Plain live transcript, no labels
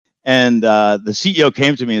And the CEO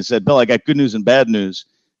came to me and said, "Bill, I got good news and bad news."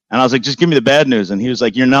 And I was like, "Just give me the bad news." And he was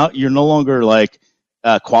like, you're no longer like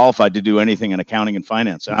qualified to do anything in accounting and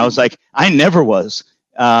finance." And I was like, "I never was."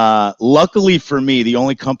 Luckily for me, the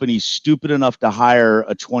only company stupid enough to hire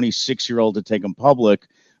a 26-year-old to take them public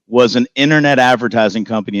was an internet advertising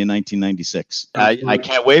company in 1996. I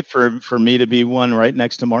can't wait for me to be one right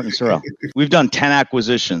next to Martin Sorrell. We've done 10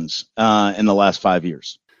 acquisitions in the last 5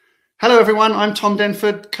 years. Hello, everyone. I'm Tom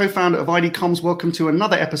Denford, co-founder of ID Comms. Welcome to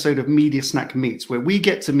another episode of Media Snack Meets, where we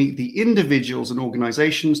get to meet the individuals and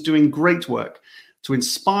organizations doing great work to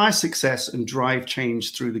inspire success and drive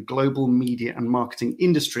change through the global media and marketing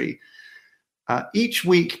industry. Each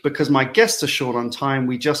week, because my guests are short on time,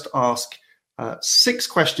 we just ask 6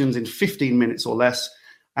 questions in 15 minutes or less.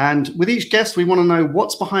 And with each guest, we want to know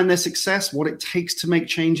what's behind their success, what it takes to make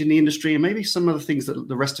change in the industry, and maybe some of the things that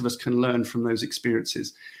the rest of us can learn from those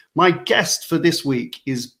experiences. My guest for this week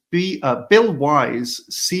is Bill Wise,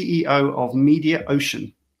 CEO of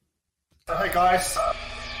Mediaocean. Hey, guys.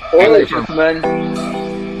 Hello, gentlemen.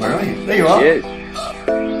 Where are you? There you are. Cheers.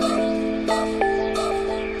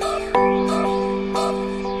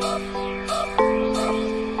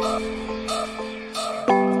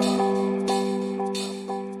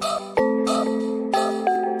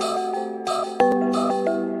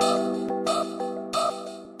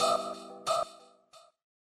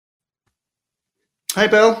 Hey,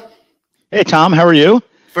 Bill. Hey, Tom. How are you?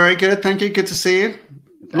 Very good. Thank you. Good to see you.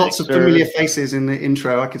 Lots of familiar faces in the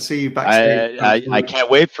intro. I could see you backstage. I can't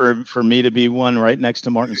wait for me to be one right next to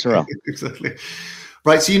Martin Sorrell. Exactly.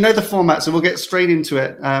 Right. So you know the format, so we'll get straight into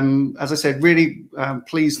it. As I said, really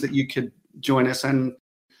pleased that you could join us. And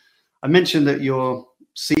I mentioned that you're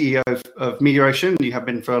CEO of Mediaocean. You have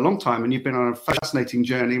been for a long time, and you've been on a fascinating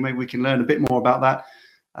journey. Maybe we can learn a bit more about that.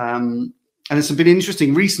 And there's some been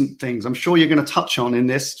interesting recent things I'm sure you're going to touch on in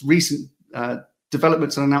this recent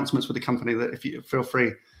developments and announcements with the company that if you feel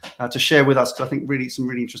free to share with us, because I think really some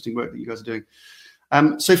really interesting work that you guys are doing.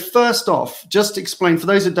 So first off, just explain for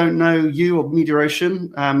those that don't know you or Mediaocean,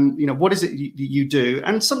 what is it you do,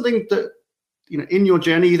 and something that in your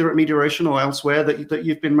journey, either at Mediaocean or elsewhere, that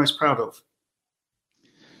you've been most proud of.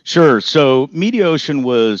 Sure. So Mediaocean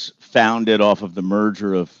was founded off of the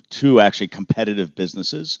merger of 2 actually competitive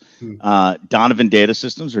businesses, Donovan Data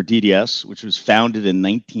Systems, or DDS, which was founded in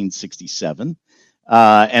 1967,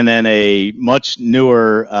 and then a much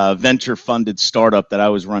newer venture-funded startup that I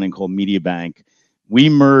was running called MediaBank. We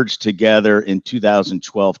merged together in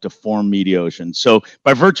 2012 to form Mediaocean. So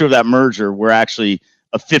by virtue of that merger, we're actually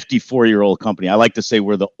a 54-year-old company. I like to say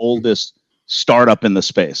we're the oldest startup in the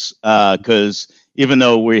space because even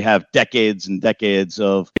though we have decades and decades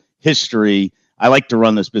of history, I like to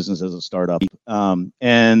run this business as a startup.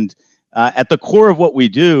 And at the core of what we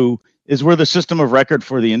do is we're the system of record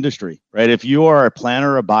for the industry, right? If you are a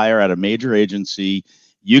planner or a buyer at a major agency,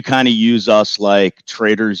 you kind of use us like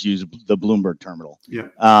traders use the Bloomberg terminal. Yeah.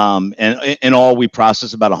 And in all, we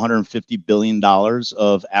process about $150 billion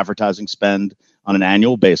of advertising spend on an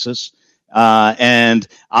annual basis. And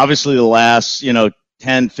obviously the last,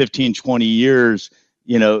 10, 15, 20 years,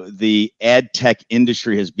 the ad tech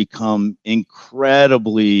industry has become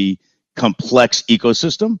incredibly complex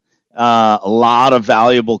ecosystem. A lot of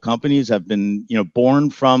valuable companies have been, born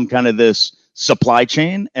from kind of this supply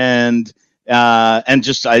chain, and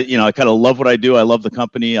just I kind of love what I do. I love the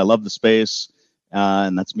company. I love the space,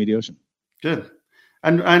 and that's Mediaocean. Good,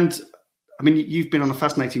 and I mean, you've been on a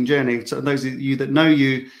fascinating journey. So those of you that know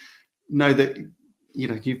you know that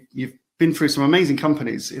you've been through some amazing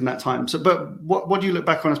companies in that time. So, but what do you look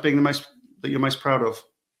back on as being that you're most proud of?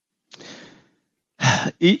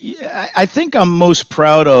 I think I'm most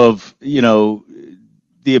proud of,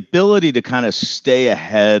 the ability to kind of stay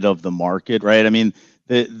ahead of the market, right? I mean,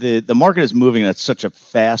 the market is moving at such a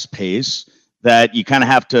fast pace that you kind of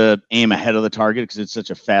have to aim ahead of the target because it's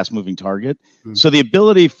such a fast moving target. So the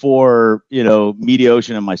ability for,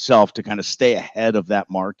 Mediaocean and myself to kind of stay ahead of that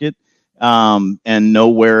market and know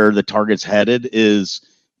where the target's headed is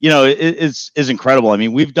incredible. I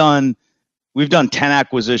mean, we've done 10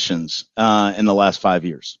 acquisitions in the last 5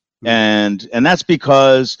 years. And that's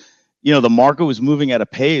because, the market was moving at a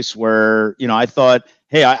pace where, I thought,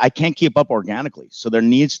 hey, I can't keep up organically. So there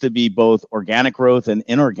needs to be both organic growth and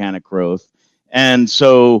inorganic growth. And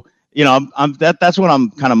so, that's what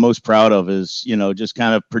I'm kind of most proud of is, just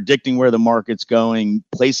kind of predicting where the market's going,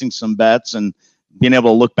 placing some bets, and being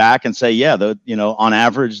able to look back and say, yeah, on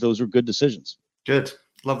average, those were good decisions. Good.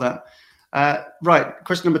 Love that. Right.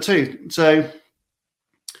 Question number 2. So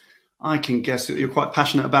I can guess that you're quite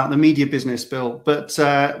passionate about the media business, Bill, but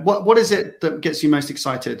what is it that gets you most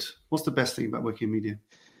excited? What's the best thing about working in media?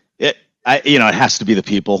 It has to be the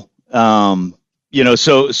people.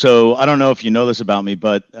 So I don't know if you know this about me,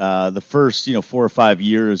 but the first 4 or 5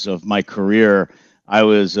 years of my career, I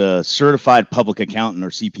was a certified public accountant or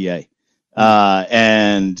CPA.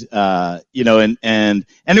 And it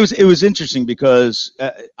was interesting because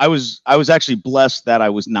I was actually blessed that I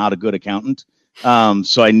was not a good accountant.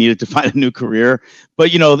 So I needed to find a new career.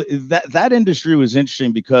 But that industry was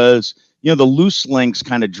interesting because the loose links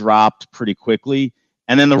kind of dropped pretty quickly,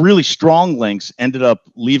 and then the really strong links ended up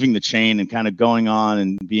leaving the chain and kind of going on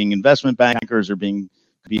and being investment bankers or being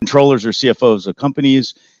controllers or CFOs of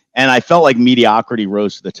companies. And I felt like mediocrity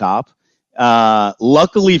rose to the top.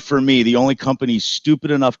 Luckily for me, the only company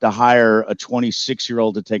stupid enough to hire a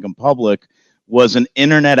 26-year-old to take them public was an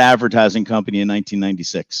internet advertising company in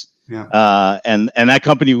 1996. Yeah. And that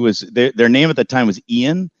company was their name at the time was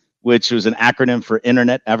Ian, which was an acronym for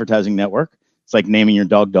Internet Advertising Network. It's like naming your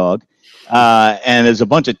dog. And there's a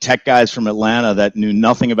bunch of tech guys from Atlanta that knew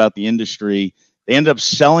nothing about the industry. They ended up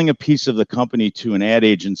selling a piece of the company to an ad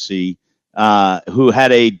agency who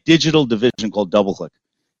had a digital division called DoubleClick.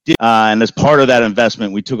 And as part of that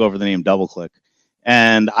investment, we took over the name DoubleClick.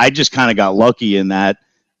 And I just kind of got lucky in that,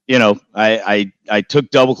 I took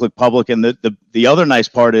DoubleClick public. And the other nice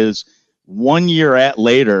part is 1 year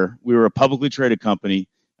later, we were a publicly traded company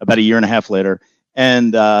about a year and a half later.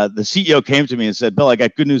 And the CEO came to me and said, "Bill, I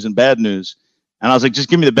got good news and bad news." And I was like, "Just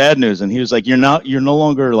give me the bad news." And he was like, "You're no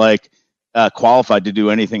longer like qualified to do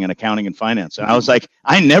anything in accounting and finance." And I was like,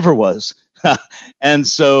 "I never was." And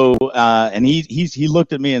so, and he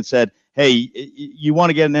looked at me and said, "Hey, you want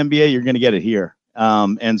to get an MBA? You're going to get it here."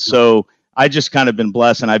 And so I just kind of been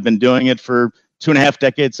blessed, and I've been doing it for 2.5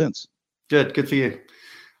 decades since. Good for you.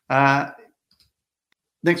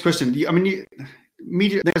 Next question.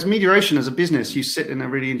 As Mediaocean as a business, you sit in a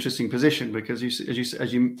really interesting position because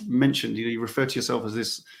as you mentioned, you refer to yourself as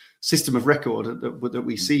this system of record that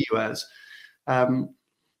we see you as.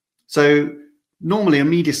 So normally a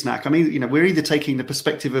media snack, we're either taking the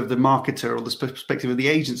perspective of the marketer or the perspective of the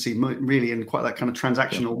agency, really in quite that kind of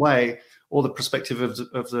transactional way, or the perspective of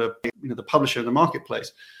the the publisher in the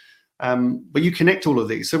marketplace. But you connect all of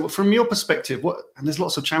these. So from your perspective, and there's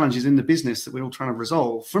lots of challenges in the business that we're all trying to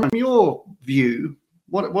resolve. From your view,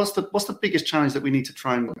 what's the biggest challenge that we need to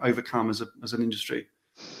try and overcome as an industry?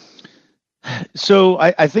 So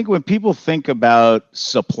I think when people think about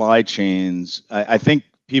supply chains, I think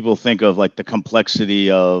people think of like the complexity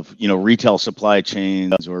of, retail supply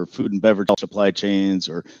chains or food and beverage supply chains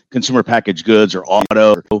or consumer packaged goods or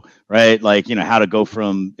auto, right? Like, how to go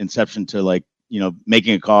from inception to like,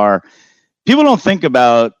 making a car. People don't think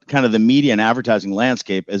about kind of the media and advertising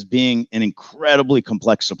landscape as being an incredibly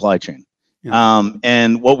complex supply chain. Yeah.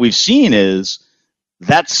 And what we've seen is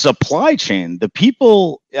that supply chain, the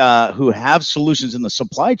people who have solutions in the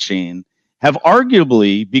supply chain have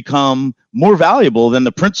arguably become more valuable than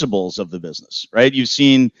the principals of the business, right? You've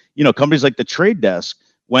seen, companies like the Trade Desk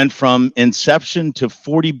went from inception to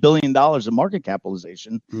 $40 billion of market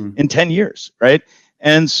capitalization in 10 years, right?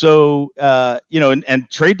 And so, and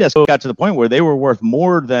Trade Desk got to the point where they were worth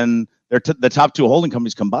more than the top two holding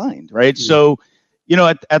companies combined, right? So,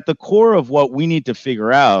 at the core of what we need to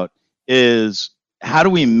figure out is how do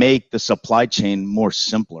we make the supply chain more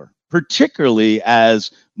simpler, particularly as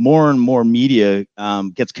more and more media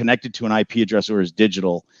gets connected to an IP address or is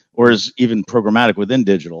digital or is even programmatic within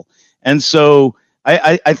digital. And so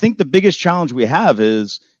I think the biggest challenge we have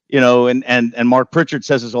is, and Mark Pritchard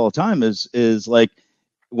says this all the time is like,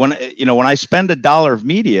 when I spend $1 of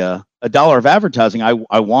media, $1 of advertising,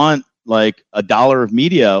 I want like $1 of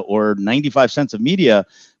media or 95 cents of media.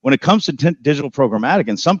 When it comes to digital programmatic,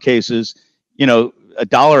 in some cases,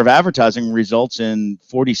 $1 of advertising results in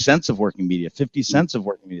 40 cents of working media, 50 cents of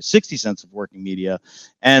working media, 60 cents of working media.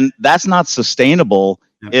 And that's not sustainable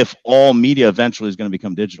if all media eventually is going to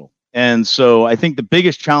become digital. And so I think the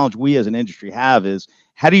biggest challenge we as an industry have is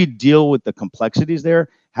how do you deal with the complexities there?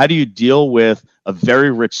 How do you deal with a very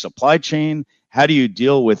rich supply chain? How do you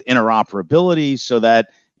deal with interoperability so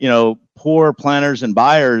that, poor planners and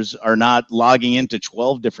buyers are not logging into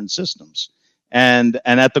 12 different systems? And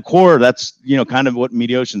at the core, that's, kind of what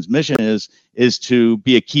Mediaocean's mission is to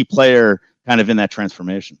be a key player kind of in that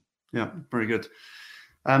transformation. Yeah, very good.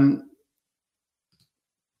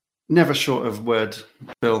 Never short of word,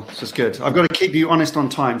 Bill. This is good. I've got to keep you honest on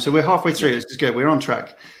time. So we're halfway through. This is good. We're on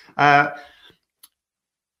track.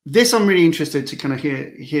 This I'm really interested to kind of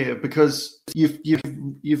hear because you've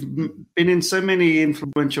been in so many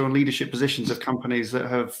influential and leadership positions of companies that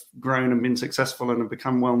have grown and been successful and have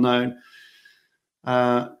become well known.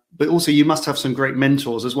 but also you must have some great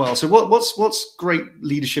mentors as well. So what's great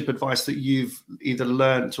leadership advice that you've either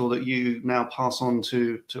learned or that you now pass on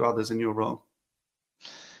to others in your role?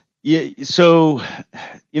 Yeah, so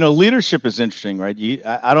leadership is interesting, right?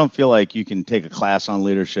 I don't feel like you can take a class on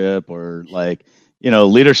leadership or like,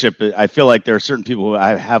 leadership. I feel like there are certain people who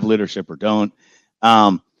have leadership or don't.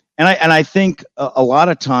 And I think a lot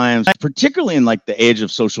of times, particularly in like the age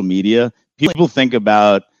of social media, people think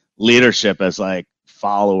about leadership as like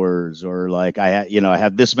followers, or like I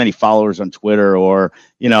have this many followers on Twitter, or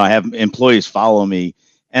I have employees follow me.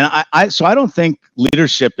 And so I don't think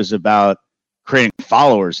leadership is about creating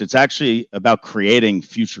followers. It's actually about creating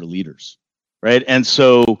future leaders, right? And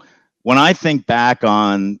so when I think back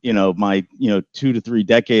on my 2 to 3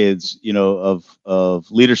 decades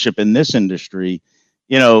of leadership in this industry,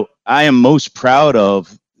 I am most proud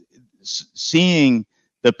of seeing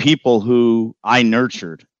the people who I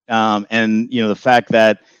nurtured, and the fact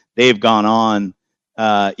that they've gone on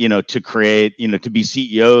to create, to be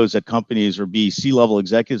CEOs at companies or be C-level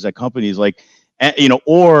executives at companies, like we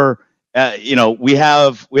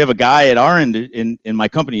have a guy at our end in my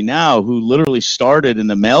company now who literally started in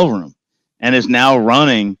the mailroom and is now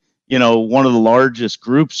running one of the largest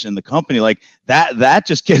groups in the company. Like that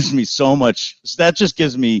just gives me so much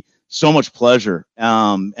pleasure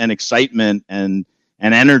and excitement and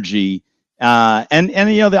energy. I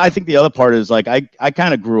think the other part is like I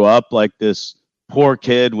kind of grew up like this poor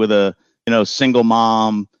kid with a single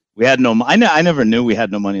mom. We had no I never knew we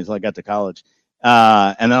had no money until I got to college.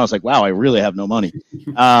 And then I was like, wow, I really have no money.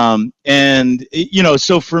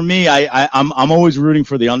 So for me, I'm always rooting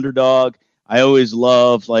for the underdog. I always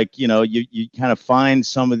love, like, you kind of find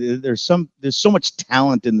there's so much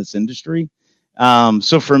talent in this industry.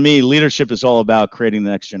 So for me, leadership is all about creating the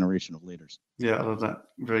next generation of leaders. Yeah, I love that.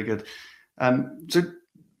 Very good. So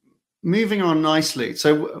moving on nicely.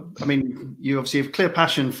 So, I mean, you obviously have a clear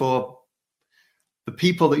passion for the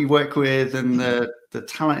people that you work with and the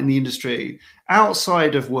talent in the industry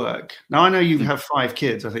outside of work. Now, I know you have 5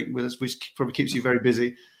 kids, I think, which probably keeps you very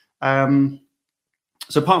busy. So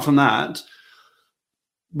apart from that,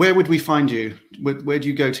 where would we find you? Where do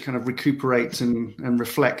you go to kind of recuperate and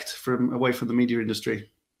reflect away from the media industry?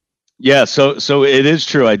 Yeah, so it is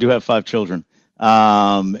true. I do have 5 children.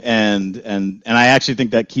 And I actually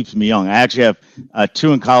think that keeps me young. I actually have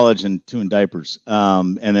 2 in college and 2 in diapers,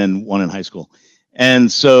 and then 1 in high school. And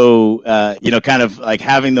so, kind of like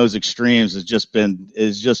having those extremes has just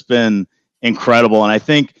been incredible. And I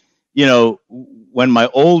think, when my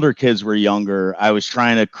older kids were younger, I was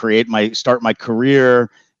trying to start my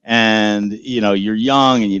career, and, you're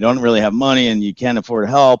young and you don't really have money and you can't afford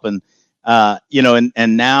help. And,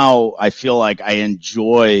 and now I feel like I'm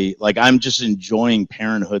just enjoying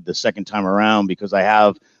parenthood the second time around, because I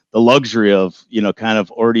have the luxury of, kind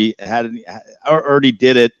of already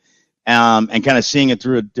did it. And kind of seeing it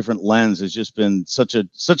through a different lens has just been such a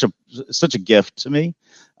gift to me.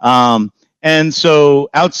 And so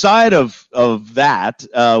outside of that,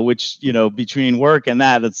 which, between work and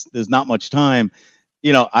that, there's not much time.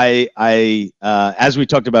 As we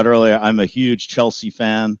talked about earlier, I'm a huge Chelsea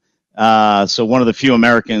fan. So one of the few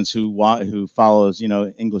Americans who follows,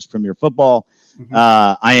 English Premier Football. Mm-hmm.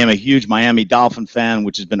 I am a huge Miami Dolphin fan,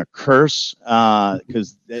 which has been a curse,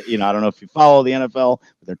 because I don't know if you follow the NFL,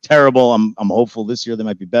 but they're terrible. I'm hopeful this year they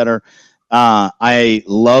might be better. I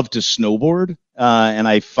love to snowboard, and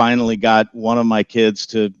I finally got one of my kids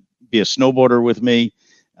to be a snowboarder with me.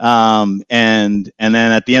 And then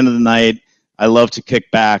at the end of the night, I love to kick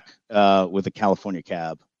back with a California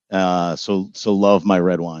cab. So love my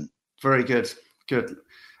red wine. Very good. Good.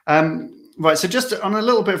 Right. So just on a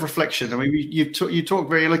little bit of reflection, I mean, you talk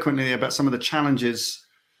very eloquently about some of the challenges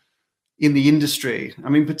in the industry. I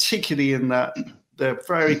mean, particularly in the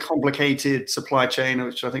very complicated supply chain,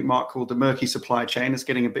 which I think Mark called the murky supply chain. It's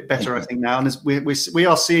getting a bit better, I think, now. And we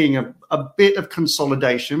are seeing a bit of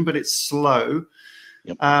consolidation, but it's slow.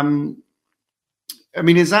 Yep. I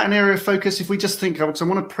mean, is that an area of focus? If we just think, because I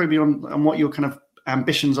want to probe you on what your kind of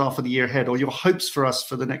ambitions are for the year ahead, or your hopes for us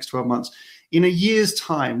for the next 12 months. In a year's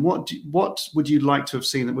time, what would you like to have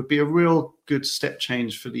seen that would be a real good step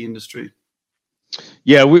change for the industry?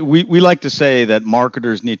 Yeah, we like to say that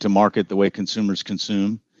marketers need to market the way consumers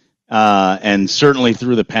consume. And certainly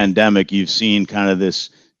through the pandemic, you've seen kind of this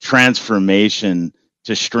transformation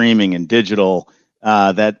to streaming and digital,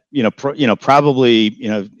 that,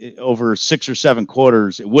 probably, over 6 or 7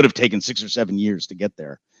 quarters, it would have taken 6 or 7 years to get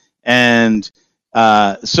there. And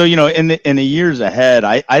so, in the years ahead,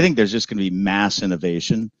 I think there's just going to be mass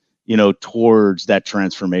innovation, towards that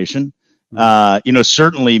transformation.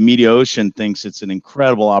 Certainly Mediaocean thinks it's an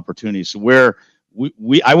incredible opportunity. So we're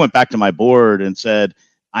I went back to my board and said,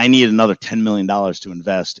 I need another $10 million to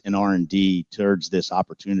invest in R&D towards this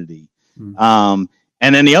opportunity.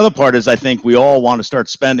 And then the other part is, I think we all want to start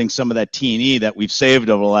spending some of that T&E that we've saved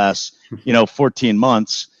over the last, 14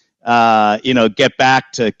 months, get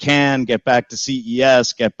back to Cannes, get back to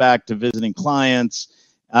CES, get back to visiting clients.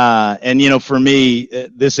 And, for me,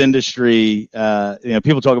 this industry,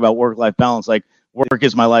 people talk about work-life balance, like work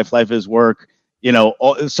is my life, life is work.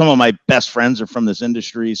 Some of my best friends are from this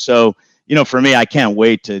industry. So, for me, I can't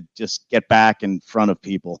wait to just get back in front of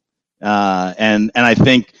people. And I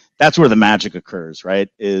think that's where the magic occurs, right?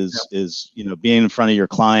 Is being in front of your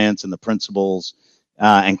clients and the principals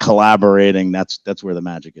and collaborating. That's where the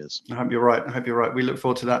magic is. I hope you're right. We look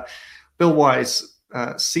forward to that. Bill Wise,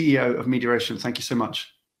 CEO of Mediaocean, thank you so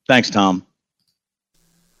much. Thanks, Tom.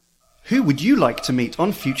 Who would you like to meet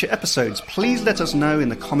on future episodes? Please let us know in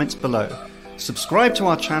the comments below. Subscribe to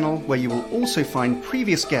our channel, where you will also find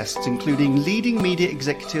previous guests, including leading media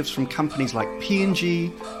executives from companies like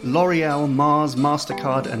P&G, L'Oreal, Mars,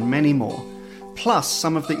 MasterCard, and many more. Plus,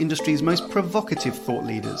 some of the industry's most provocative thought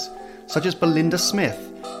leaders, such as Belinda Smith,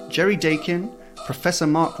 Jerry Dakin, Professor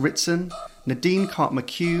Mark Ritson, Nadine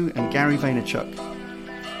Karp-McHugh, and Gary Vaynerchuk.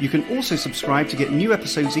 You can also subscribe to get new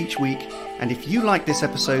episodes each week, and if you like this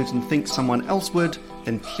episode and think someone else would,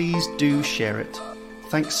 then please do share it.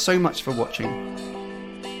 Thanks so much for watching.